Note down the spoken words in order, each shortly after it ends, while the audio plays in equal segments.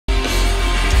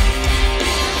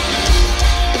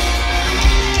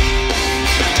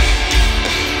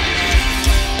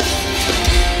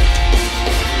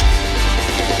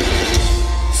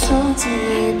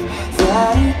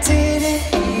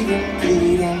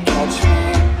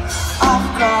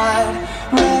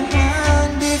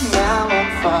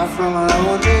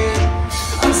lonely.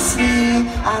 Asleep,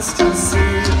 I still see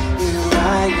you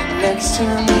lying next to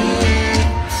me.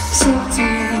 So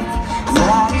deep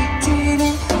that it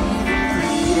didn't even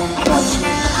bleed and catch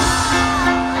me.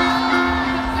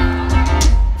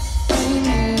 I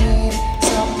need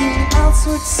something else.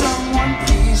 Would someone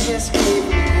please just give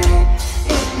me it?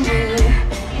 It did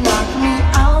knock me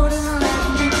out and let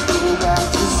me go back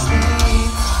to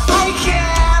sleep. I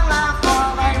can't laugh,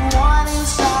 all I want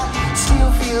inside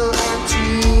still feel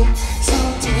empty. So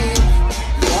deep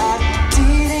that it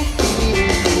didn't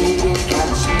even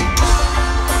catch me.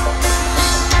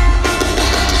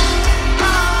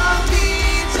 I'll be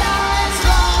just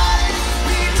fine,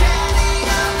 pretending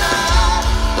I'm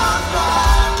not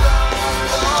far from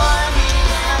me,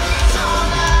 and it's all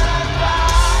that I've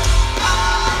got.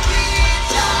 I'll be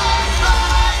just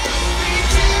fine,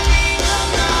 pretending I'm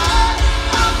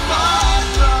not far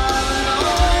from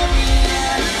me,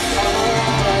 and it's all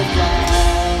that I've got.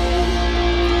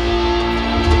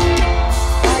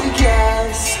 I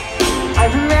guess I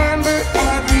remember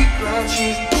every grudge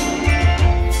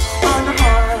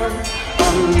unharmed.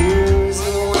 I'm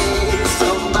losing weight,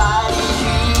 somebody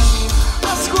keep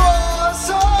a score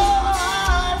so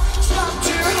hard. Stopped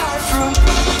your heart from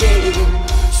beating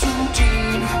so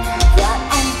deep that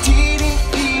I didn't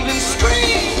even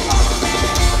scream.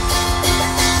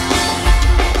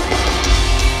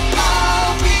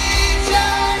 I'll be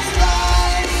just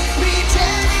fine,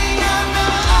 pretending I'm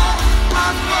not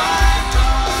far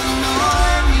from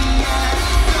me, and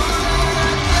know that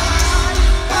I'm not.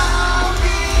 I'll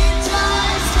be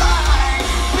just fine,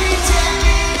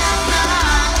 pretending I'm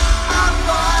not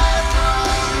far from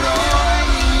me,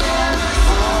 and it's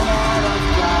all that I've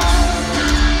got.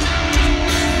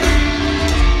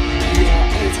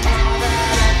 Yeah, it's all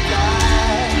that I've got.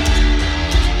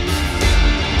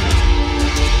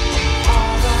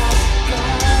 All that I've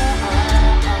got.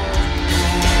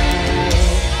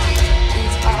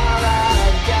 It's all that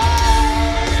I've got.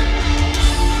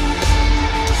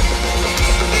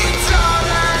 It's all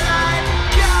that I've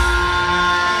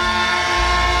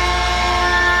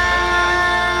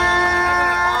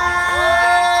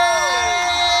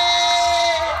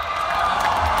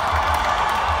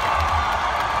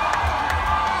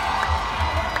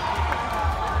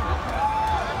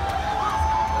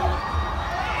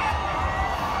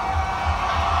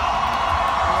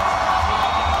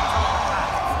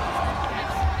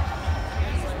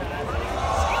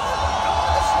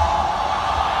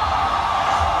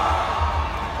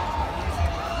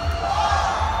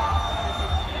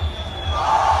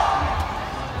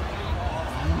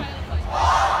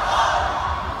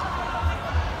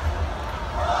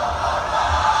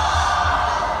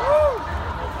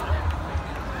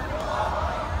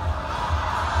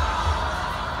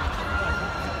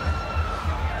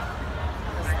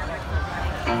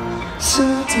so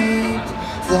deep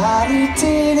that it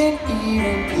didn't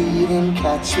even bleed and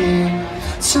catch me.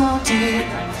 So deep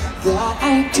that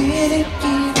I didn't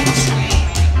even